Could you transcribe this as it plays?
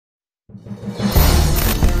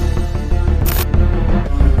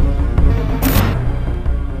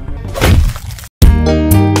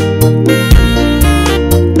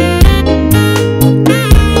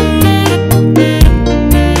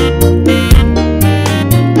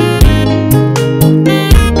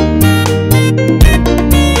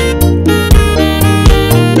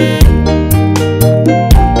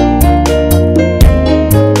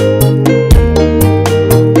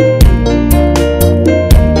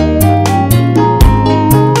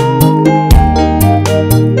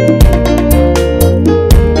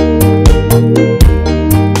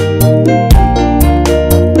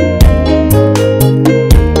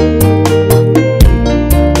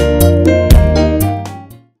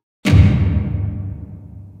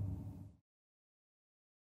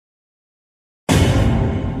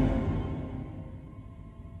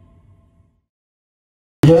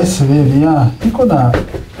Yes, baby, yeah. Niko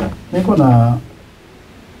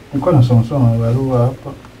na soma barua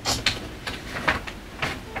hapa.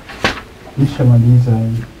 Nishamaliza.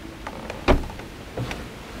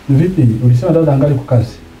 Vipi? Ulisema dada angali kwa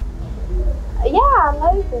kazi? Yeah,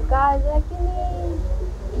 angali kwa kazi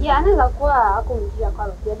lakini anaweza kuwa hakumjia kwa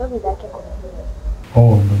rudia ndio muda wake kurudia.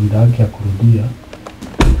 Oh, ndio muda wake kurudia.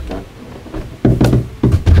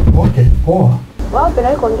 Okay, poa. Wao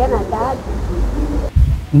bila kuongea na dada.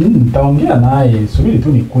 Nitaongea naye, subiri tu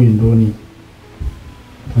nikue ndoni.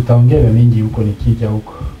 Tutaongea mengi huko nikija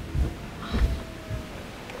huko.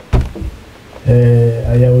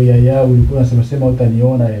 Ayao ulikuwa unasema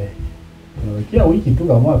utaniona tunawekia wiki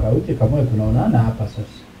tu wiki kama tunaonana hapa sasa.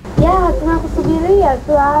 Yeah, tunakusubiria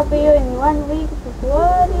tu hapa, hiyo ni 1 week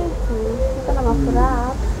tukuone. Tuna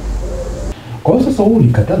mafuraha. Kwa hiyo sasa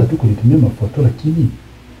ulikataza tu kunitumia mafoto lakini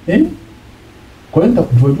kwa nini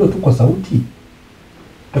nitakujua tu kwa sauti?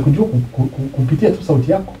 Nitakujua kupitia tu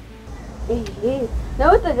sauti yako.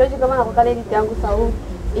 Na utajua kama nakukaa edit yangu sauti.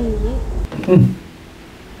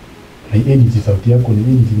 Na edit sauti yako ni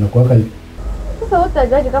edit inakuwaka. Sasa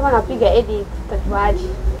utajua kama napiga edit tatuaji.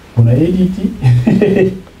 Una edit?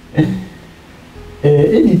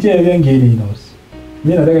 Edit ya wengine inaosi.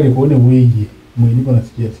 Mimi nataka nikuone wewe mwenyewe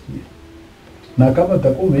nasikia. Na kama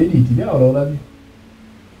utakuwa edit leo unaona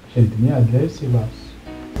shanitumia address basi.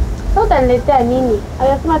 Sasa utaniletea nini?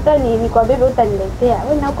 Ayasema hata ni kwa bebe utaniletea.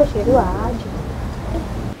 Wewe na uko sheria aje.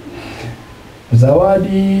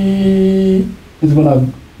 Zawadi it's gonna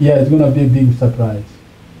be a big surprise.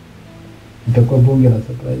 Itakuwa bonge la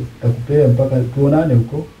surprise. Nitakupea mpaka tuonane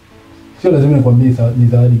huko. Sio lazima nikwambie ni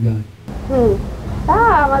zawadi gani.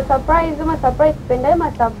 Ma surprise pendaye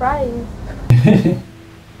ma surprise.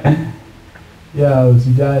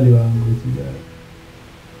 Usijali wangu, usijali.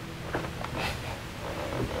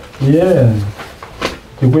 Yeah.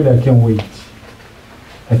 Kiukweli I can't wait.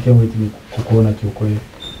 Kukuona kiukweli.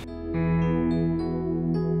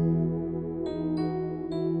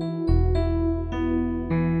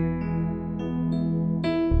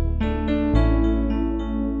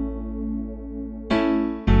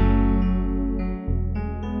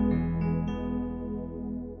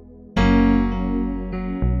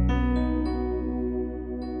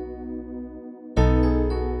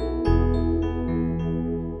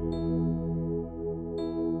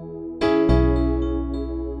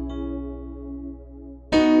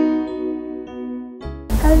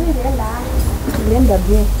 Nenda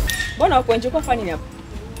bien. Mbona uko nje kwa fani hapo?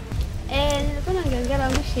 Nilikuwa naongea na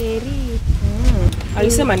msheri.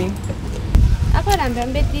 Alisema nini? Hapa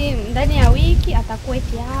ananiambia eti ndani ya wiki atakuwa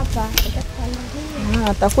eti hapa.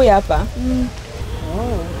 Atakuwa hapa.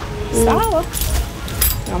 Sawa.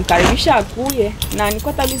 Namkaribisha akuye. Na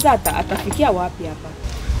nilikuwa tauliza atafikia wapi hapa?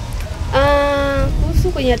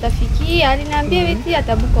 Kuhusu kwenye atafikia, aliniambia eti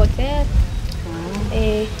atabuka hotel.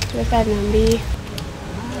 Sasa niambie.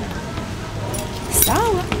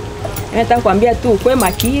 Sawa. Nataka kuambia tu ukwe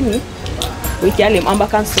makini. Wiki yale amba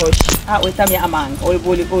kansoshi. Wetamia amanga.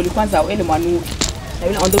 Oli kwanza ele mwanuki. Na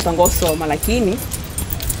yule ndo utangosoma lakini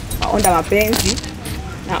onda mapenzi.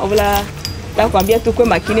 Na obla nataka kuambia tu ukwe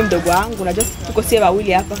makini mdogo wangu. Unajua tuko sie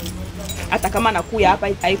wawili hapa. Hata kama nakuya hapa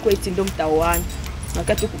haiko eti ndo mtaoana.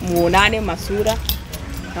 Wakati muonane masura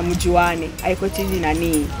na mjuane. Haiko eti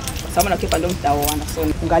nani. Kwa sababu nakuwa ndo mtaoana. So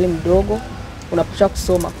ungali mdogo unapaswa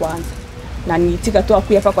kusoma kwanza. Na nitika tu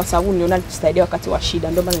akuya hapa kwa sababu niona nitasaidia wakati wa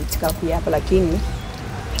shida, ndio maana nitika akuya hapa lakini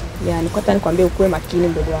nilikuwa tani kwambia ukue makini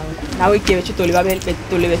mdogo wangu. Na wewe kiwecho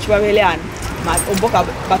tolebechwa beleana. Omboka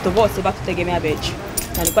bato bose batutegemea becho.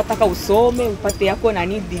 Na nilikuwa nataka usome upate yako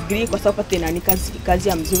nani degree kwa sababu upate nani kazi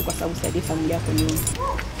ya mzuri kwa sababu usaidie familia yako nyingi.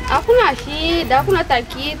 Hakuna shida, hakuna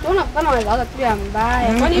takitu, unafanya wazao tu ya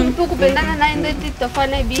mbaya. Kwani mtu kupendana naye ndio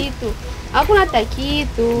tutafanya vitu. Hakuna hata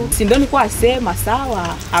kitu. Si ndio nilikuwa asema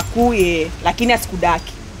sawa, akuye lakini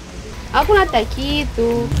asikudaki. Hakuna hata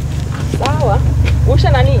kitu. Sawa.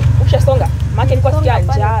 Usha nani? Usha songa. Maana nilikuwa sikia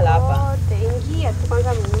njala hapa. Ingia tu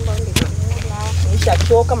kwanza mnyumba ndio kula.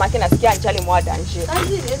 Nishachoka maana nasikia njala mwada nje.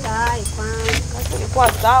 Kazi ile dai kwanza.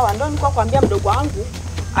 Nilikuwa sawa, ndio nilikuwa kwambia mdogo wangu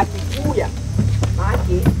akikuya. Maana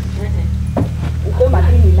uko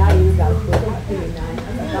makini naye uza, uko makini naye.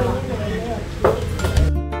 Kama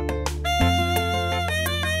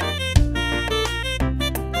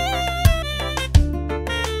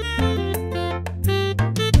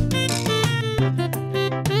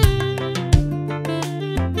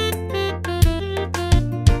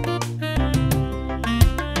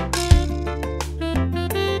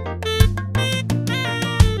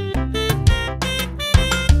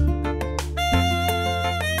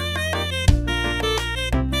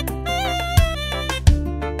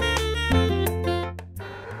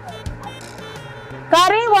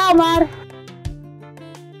Karibu Omar.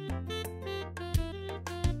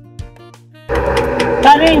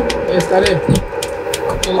 Karibu. Yes, karibu.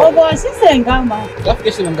 Odo sisi ngama.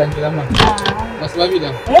 Rafiki shi mganjira ma. Maswabida.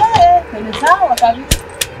 Ni sawa kabisa.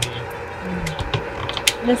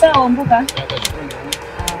 Ni sawa mbuka.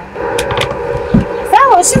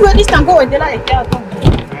 Sawa, shingwe distango wedela ekia to.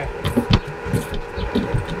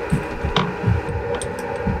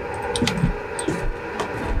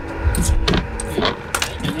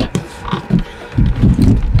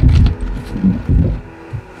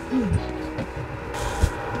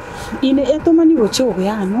 Ine etomani wocho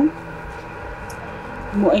yano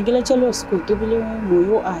mo engele chalo skutu bile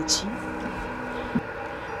moyo achi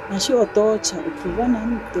na shi otocha ukibana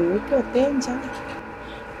mtu ukotenja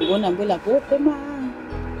ubona mbela bote ma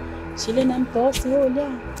shile na mtosi olia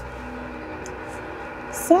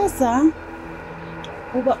sasa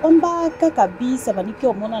uba ombaka kabisa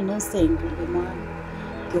banikyo mona no sengu mwana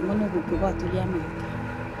kyo mona bukuba tulia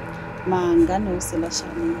manga no sela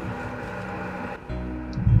shani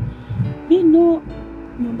bino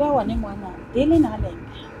nyumba wane mwana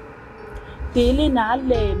tele na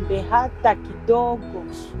lembe hata kidogo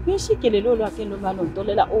yeshikele lolo akelo malo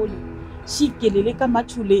ntolela oli shikelele kama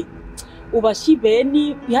chule uba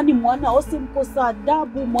shibeni yani mwana ose mkosa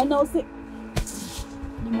adabu mwana ose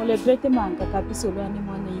ni molebrete manga kabisa lo yani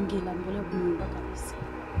mwana ingela mbele kunyumba kabisa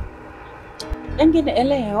engene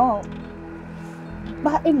eleo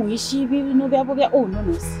ba emuishi bibi no byabo bya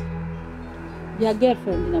ononosi ya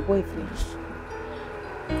girlfriend na boyfriend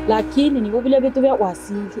lakini nibo bile vitu vya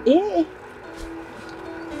wasili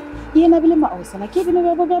yena bile maosa lakini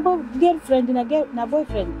no bya girlfriend na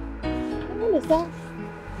boyfriend nile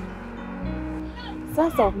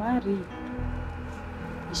sasa Omari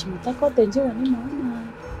ishimutaka otenje wani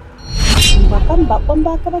mwana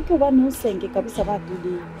mbaka bakyo bano senge kabisa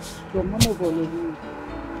batuli yomono bole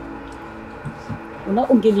una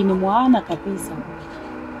ungelini mwana kabisa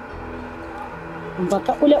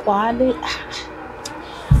mbaka ule wale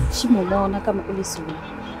shimona kama ule sura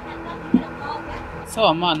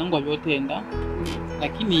Sawa maana ngo vyotenda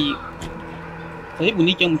lakini sahibu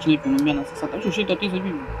niki mchini kumwambia na sasa tasho tatizo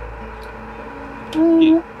bibi.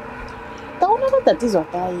 Taona tatizo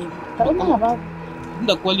atai. Taona hapa.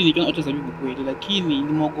 Ndio kweli nikiona acha sababu kweli lakini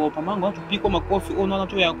nimogopa mango watu piko makofi ona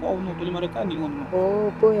watu yako au no tuli Marekani ono.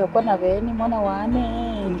 Boya kwa na beni mwana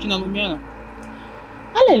wane. Mchina lumiana.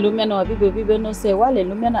 Ale lumiana wa bibe no se wale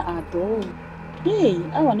lumiana ato.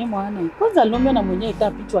 Awa ni mwana. Kwanza lumiana mwenyewe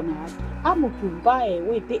itapitwa na watu. Amu kumbae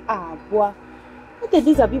wete abwa. Ate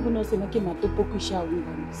diza bibu no se maki matopo kisha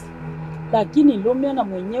winga nisi. Lakini lumiana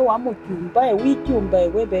mwenyewe amu kumbae wiki umbae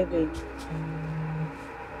webebe.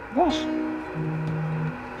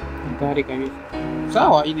 Hatari kabisa.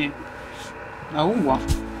 Sawa ine. Naungwa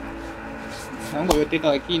yote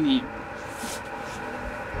lakini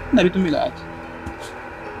na bitumila achi.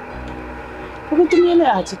 Bitumile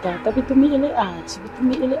achi tata, bitumile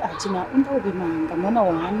achi na unda ubimanga mwana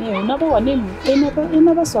wane unaba wane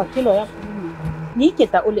enaba swakilo ya kuma.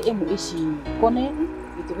 Niketa ule emu ishi kone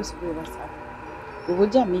bitubisi kuwa sa.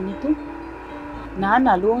 Ubuja minitu na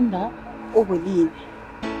analonda obuline.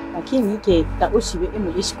 Lakini niketa ushibe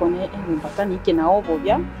emu ishi kone emu mpaka nike na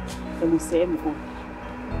obobya emu sehemu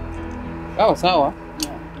huko. Sawa.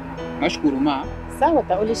 Nashukuru ma. Sawa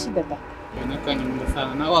ta ule shida ta. Nakani mungu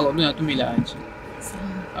sana na wala ndio natumila achi.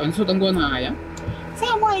 Sawa. Nso tango na haya.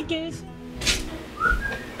 Sawa mwike.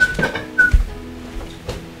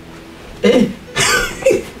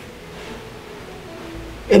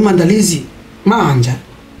 Maandalizi manja.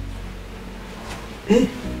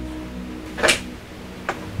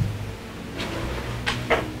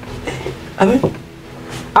 Abe.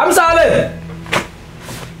 Amsale.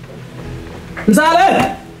 Nzale.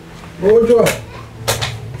 Ojo.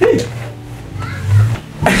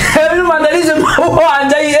 Hebu mandalize mambo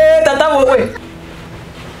anja tata wewe.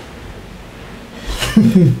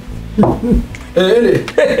 Ele.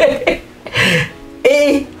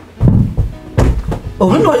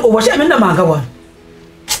 Washa menda manga bwana.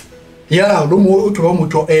 Ya, lumu utuwa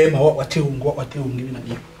mucho ema watiungi na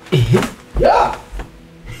bibi. Ya.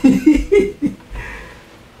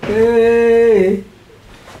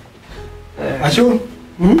 Ashu.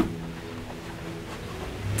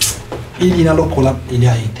 Ili nalokola ili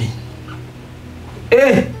haiti.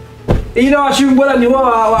 Ile washimbora ni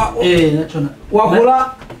wa nachona.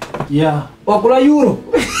 wakula Ya. wakula euro.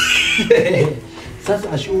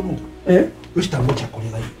 Sasa ashunu. Ushitambo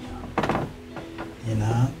chakulela hivi.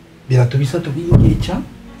 Ina bila tubisa tubiyica.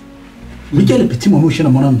 Mikele petit mwana ushina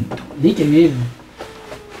mwana mtu. Nike hivi.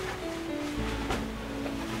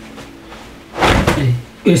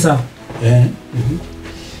 Esa.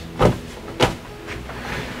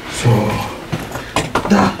 So.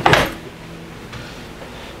 Da.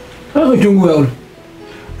 Hapo chungu yao.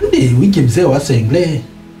 Ndi wiki mzee wa sengle.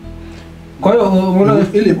 Kwa hiyo mbona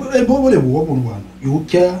ile bole bwana bwana.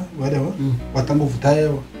 Yukia wale wa watango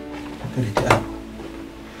vutayo. Kalecha.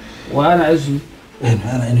 wana azu.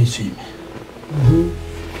 Ana ino isime.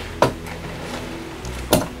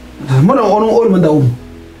 Mbona ono manda umu.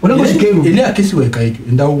 Unango shikemu. Ile akisi weka hiyo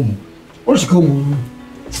ndaumu. Ono shikemu.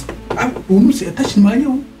 Umse atashi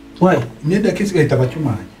manyo. Why? Nenda akisi weka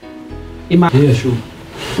tabachuma. Ima. Yeah, sure.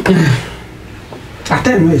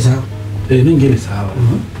 Ata mwe sawa. Ningine sawa.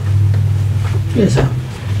 Yes sawa.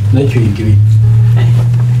 Na hiyo ingine.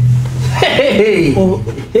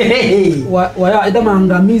 Waya ida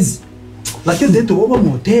maangamizi. Lakini zetu baba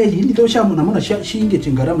moteli ndi tosha mna shinge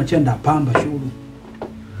chingarama chenda pamba shuru.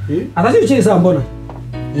 Atasi uchiri sawa mbona?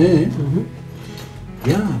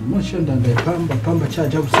 Ya, mwashenda ngai pamba cha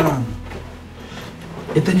ajabu sana.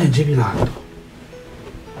 Etani anjibi lato.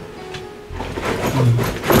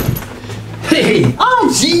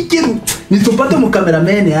 Jikiru. Nitupate mu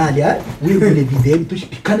cameraman hali wewe ile video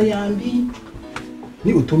tushikane yambi.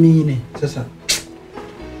 Ni utumine sasa.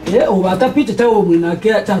 Ubata picha tawo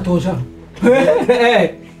mwinakea chatosha.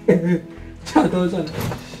 Chatosha.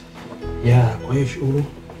 Ya, kwa hiyo shuru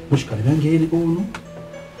mushikane bangeni uno.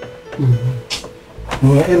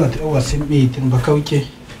 Nuwa ela tewa simiti mbaka wike.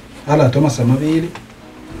 Ala toma samabili.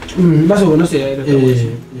 Basi ubona se ya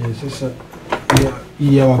ile. Sasa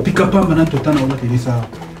ya wapika pamba na totana wote ni sawa.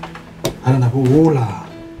 Ala na bola.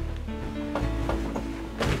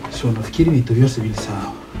 So nafikiri vitu vyose vili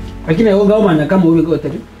sawa. Lakini wewe ngao manya kama wewe ngote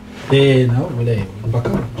tu. Na wale mpaka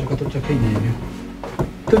chakato cha Kenya hivyo.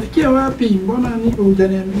 Tufikia wapi? Mbona niko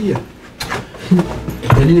hujaniambia?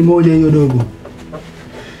 Dalili moja hiyo dogo.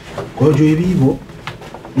 Kwa hiyo hivyo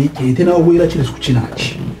ni tena ubwira chile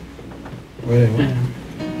sikuchinachi. Wewe.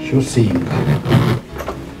 Sho singa.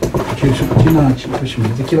 Chile sikuchinachi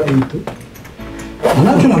tushimize kila itu.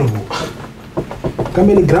 Anacho na robo.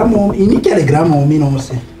 Kama ile gramo, iniki ile gramo mimi no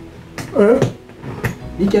se.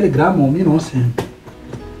 Iniki ile gramo mimi no se.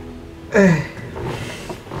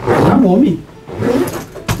 Gramo mimi.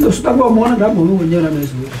 Ndio sitakuwa muona gramo mimi mwenyewe na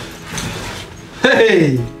mezo.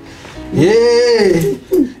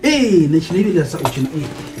 Nishini ya sauti na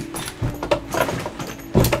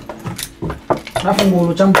Rafu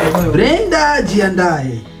ngolo champo kwa Brenda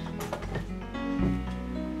jiandae.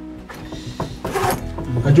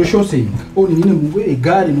 Ajosho singa. Ni nini mungwe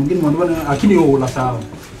gari nungine mandwana akini ola sawa.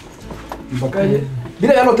 Mbakaje.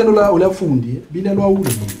 Bila yalo tendo la ule fundi, bila lo ule.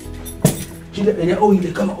 Jile ile oile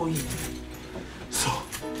kama oile. So.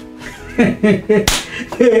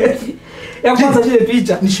 Ya kwanza jile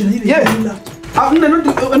picha. Nishini ile.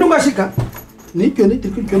 Ndo ngashika. Nikyo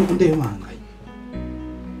nitikyo nde manga.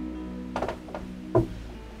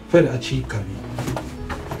 Fere achika bi.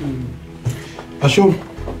 Asho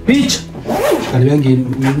Picha. kali bangeni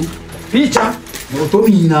uyu. Picha.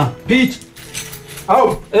 Otomina. Picha.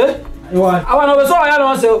 Au awana wesoa yalo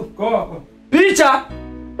wase. Ko. Picha.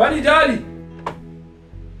 Bani jali.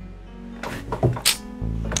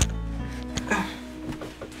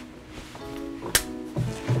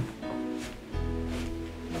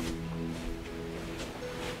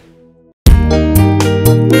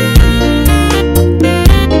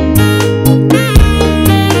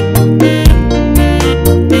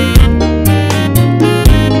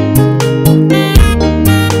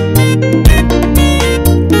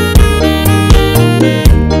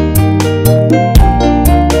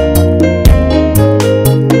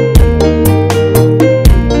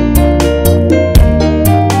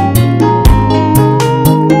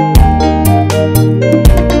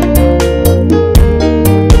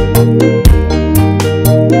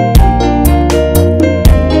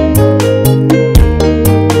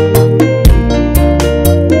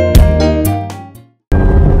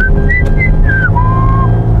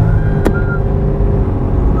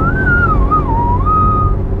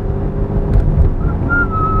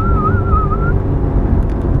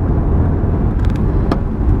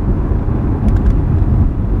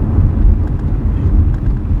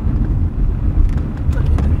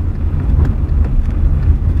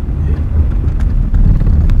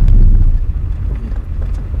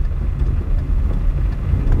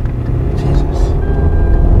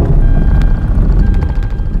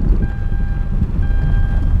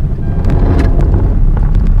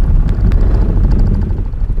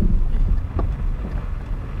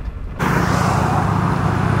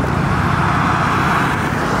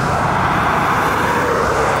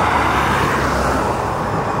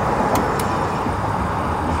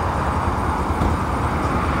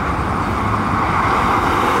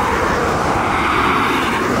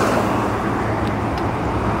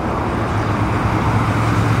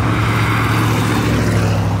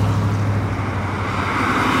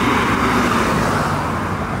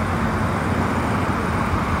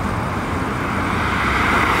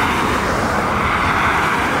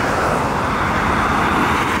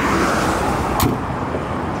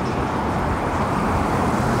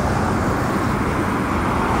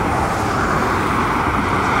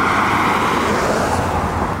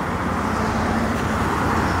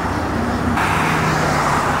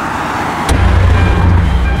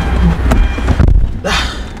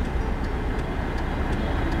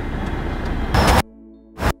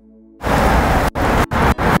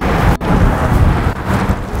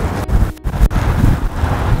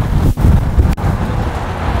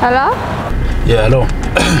 Hello? Yeah, hello.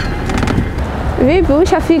 Vipi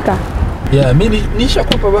ushafika? Yeah, mimi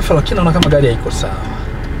nishakupa Buffalo lakini naona kama gari haiko sawa.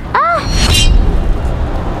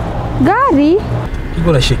 Gari?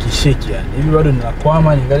 Iko na sheki yani. Hivi bado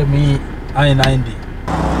ninakwama ni gari mimi I90.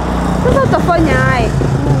 Sasa utafanya hai,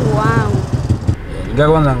 Mungu wangu.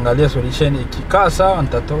 Ingawa kwanza angalia solution ikikaa sawa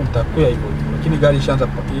nitakuya hivyo. Lakini gari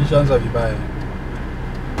ishaanza vibaya.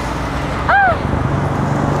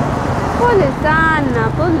 Pole sana.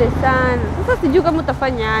 Sasa sijui kama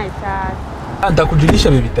utafanya hai sasa.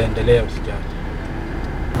 Nitakujulisha bibi taendelea usijali.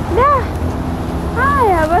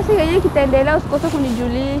 Haya basi yenyewe kitaendelea usikose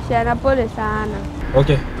kunijulisha na pole sana.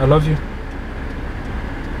 Okay, I love you.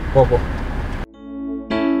 Popo.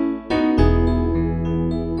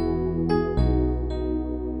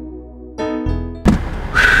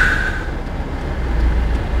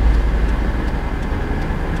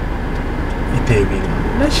 Itebi.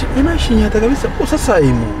 Inashinya kabisa kwa sasa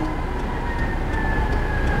himu.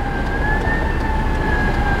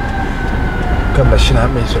 Kabla shina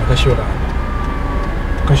meso kashora.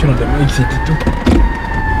 Kashona da exit tu.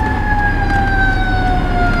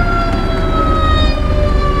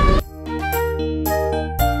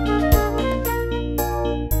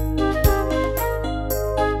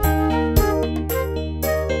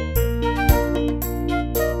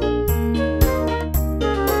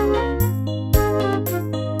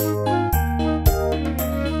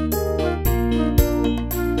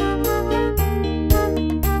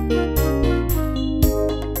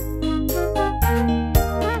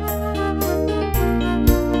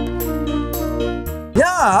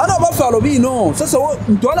 Ana Buffalo bino. Sasa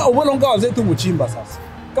mtuana ubonga wazetu muchimba sasa.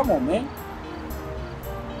 Come on man.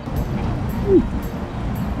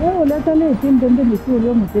 Leta le timbe ni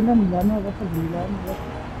sio mtenga mlano wako bilani.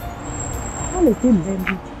 Wale timbe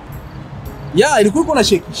ndi. Ya ilikuwa iko na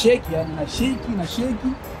shake yani na shake.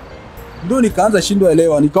 Ndio nikaanza shindwa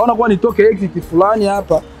elewa. Nikaona kwa nitoke exit fulani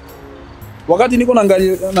hapa. Wakati niko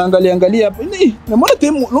naangalia hapa. Na mbona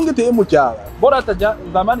temu longe temu chala. Bora hata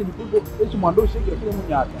zamani nilikuwa eshi mwando shake kile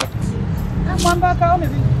mnyaka. Mwamba kaone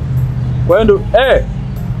vipi? Kwa hiyo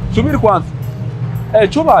subiri kwanza.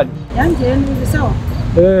 Chobali. Yange ni sawa.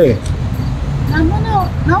 Na mbona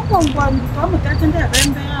naomba ngwangu kama tatende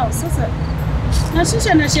rembe yao sasa. Na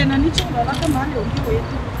shisha na shena nicho la kama hali ongeo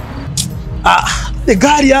yetu. The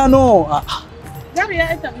gari yano. Gari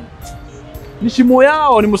ya eta vipi? Ni shimo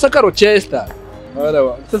yao ni Musaka Rochester.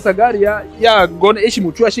 Sasa gari ya ngone eshi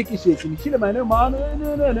muchua shiki ni kile maeneo maana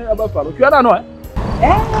Buffalo. Kiana no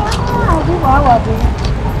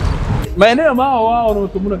maeneo mao wao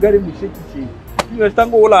unatumuna gari mushiki. Hiyo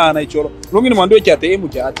stango wala anaichoro. Longi ni mwando cha temu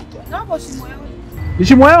cha ati. Nako shimo yao. Ni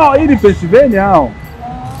shimo yao hii ni Pennsylvania hao.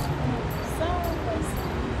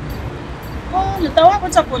 Sawa. Nitawako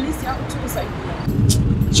cha polisi au tukusaidia.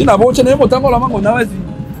 China bocha na hiyo tango la mango nawezi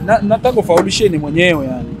nataka faulisheni mwenyewe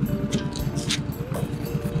yani.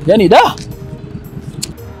 Yani da.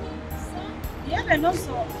 Yale noso.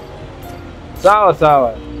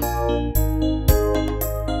 Sawa.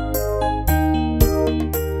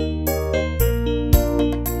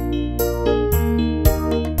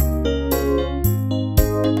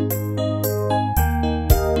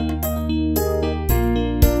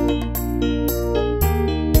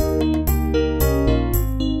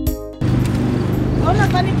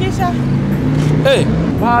 Unafanikisha?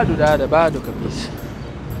 Bado dada, bado kabisa.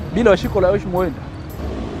 Bila washiko la yoshi mwenda.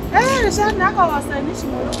 Sana haka wasainishi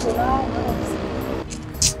mwendo lao.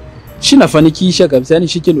 Shinafanikisha kabisa yani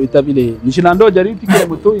shike ndo itabile. Nishinando jaribu kile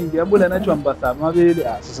moto ingi ambole anacho ambasa mabele.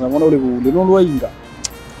 Sasa naona ule lolo inga.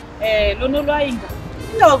 Lolo inga.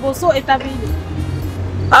 Ndio wagoso itabile.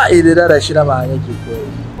 Ile dada shina maana yake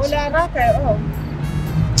kweli. Ole haraka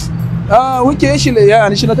wiki ishile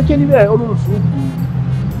yani shinataka ni wewe olo nusu.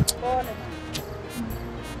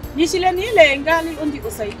 Nishile ni ile ngali undi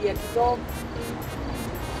kusaidia kidogo.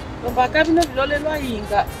 Mpaka vino vilole lwa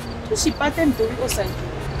inga tushipate mtu kusaidia.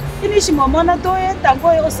 Ini shimomona toe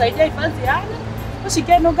tango usaidia ifazi yana.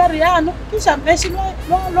 Ushikeno gari yana kisha mbeshi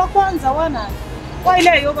lwa kwanza wana. Kwa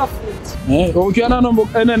ile yoga food. Ukiana nombo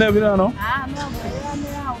nene vinano? Nombo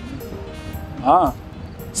yao.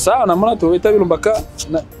 Sawa na mbona tuweta bilumbaka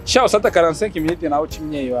na shao sata 45 minutes na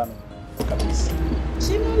uchimnye yana. Kabisa.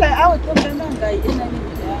 Shimula au topenda ngai ina ni.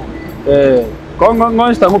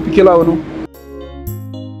 Kongo stango pikela ono.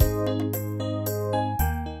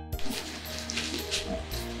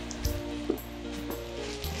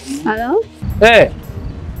 Hello?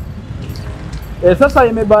 Sasa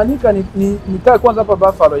imebanika nikae kwanza hapa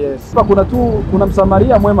Buffalo yes. Hapa kuna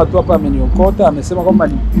msamaria mwema tu hapa ameniokota amesema kwamba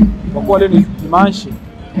kwa kuwa leo ni Dimanche.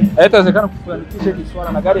 Haitawezekana kufanikisha hili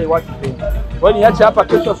swala na gari haiwaki tena. Wewe niache hapa,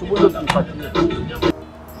 kesho asubuhi tufuatilie.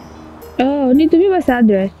 Oh, nitumie basi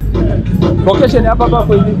address. Location hapa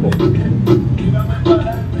kwa ilipo.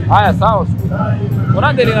 Haya sawa.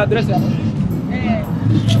 Unaendelea na address hapa?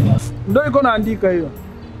 Ndio iko naandika hiyo.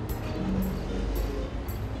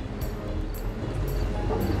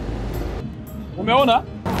 Umeona?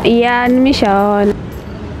 Yeah, nimeshaona.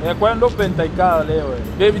 Kwa hiyo ndio pentaikaa leo.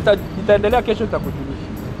 Baby itaendelea kesho nitakujulisha.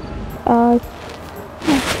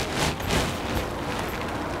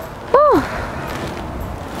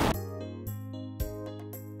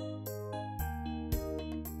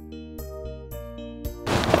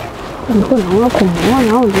 Niko naona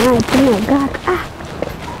kumuona au naye tena gaka.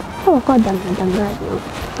 Kwa danganya.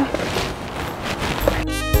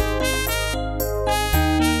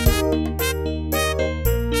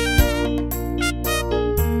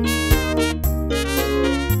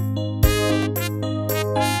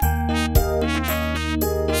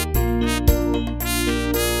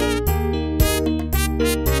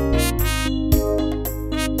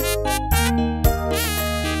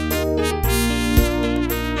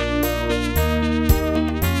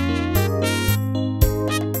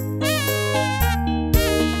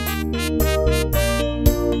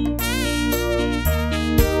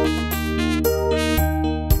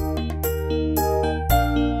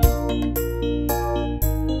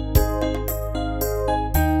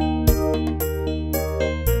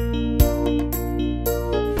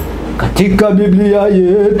 Katika Biblia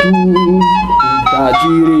yetu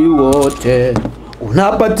utajiri wote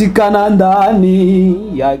unapatikana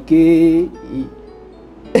ndani yake.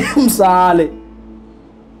 Msale.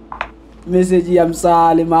 Message ya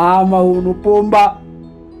msale mama unupomba.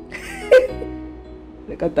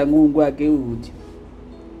 Lekata ngungu yake uti.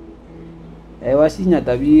 Wasinya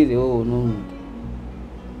tabiri no.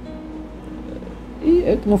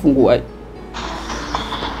 Tumufungua.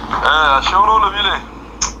 Sholo vile.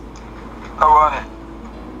 Awane.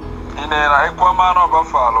 Inera ekwa mano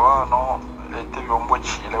bafalo ano ete vyombo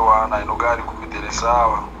chile wana inogari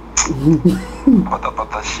kupitelesawa.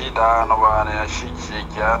 Pata shida no bana ya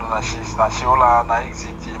shiki na shiola na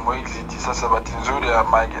exit sasa bahati nzuri ya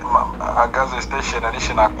agaze station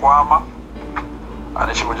alisha kwama.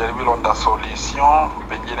 Anishi kujaribu londa solution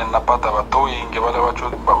pengine napata watoinge wale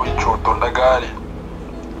wacho bawicho tonda gari.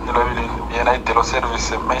 Nilo vile yanaitelo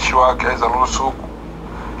service meshi wake za rusuku.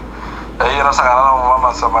 Ira sagana na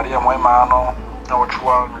mama Samaria mwema ano na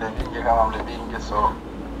uchua mlebinge kama mlebinge so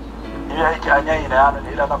hivi hiki anya ina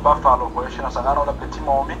ila na buffalo kwa hiyo sagana na petit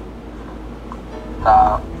momi na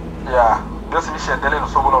ya basi mishendele no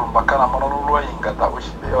sobola mbakana manolo ingata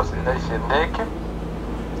ushide yose ila ishendeke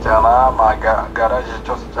jana garage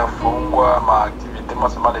chose chafungwa ma activity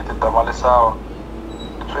masema lete tamale sawa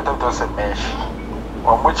tuita tutose mesh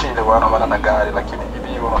wa mchile wana na gari lakini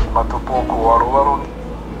hivi wanasema tupuko waro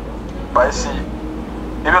basi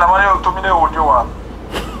hivi na maana utumine audio wana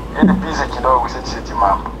ili bize kidogo sisi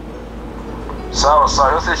mambo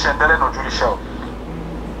sawa yose shendele no julisha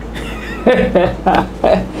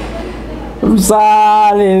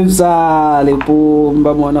msale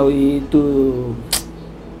pumba mwana wetu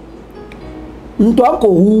mtu ako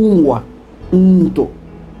hungwa mtu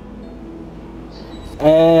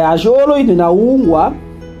asholo ini naungwa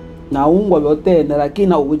vyote lakini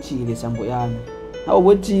na ubuchile sambo yani na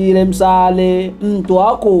ubuchile msale mtu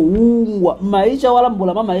ako hungwa maisha wala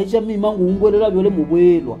mbula maisha mimangu ungwelela vyole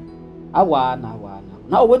mubwelwa awana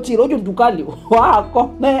na ubuchile ojo ntukali wako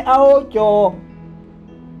ne aocho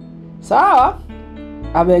sawa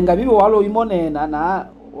abenga bibo walo imonena na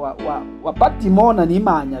wapati mona ni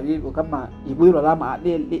manya bibo kama ibwiro lama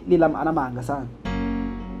lila ana manga sana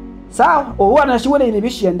sawa owa na shiwele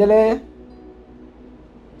inibishi endele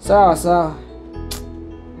sawa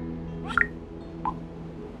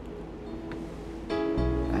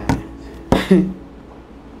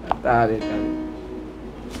tare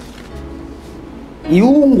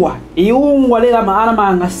iungwa lila maana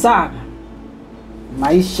manga sana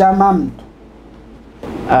maisha mamtu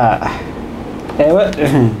ewe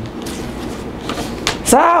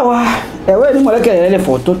sawa ewe ni mweleke ile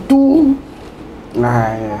foto tu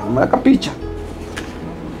mweleka picha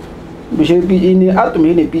bishepi ini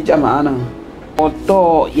atumile picha maana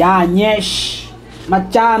foto ya nyesh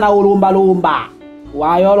machana ulumba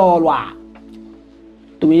wayololwa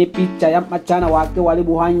tumile picha ya machana wake wali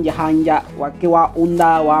buhanja wake wa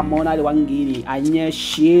unda wa monali wangiri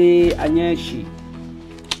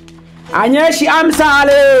anyeshi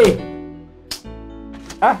amsale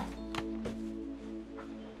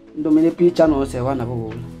ndo mele picha no se wana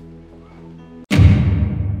bobo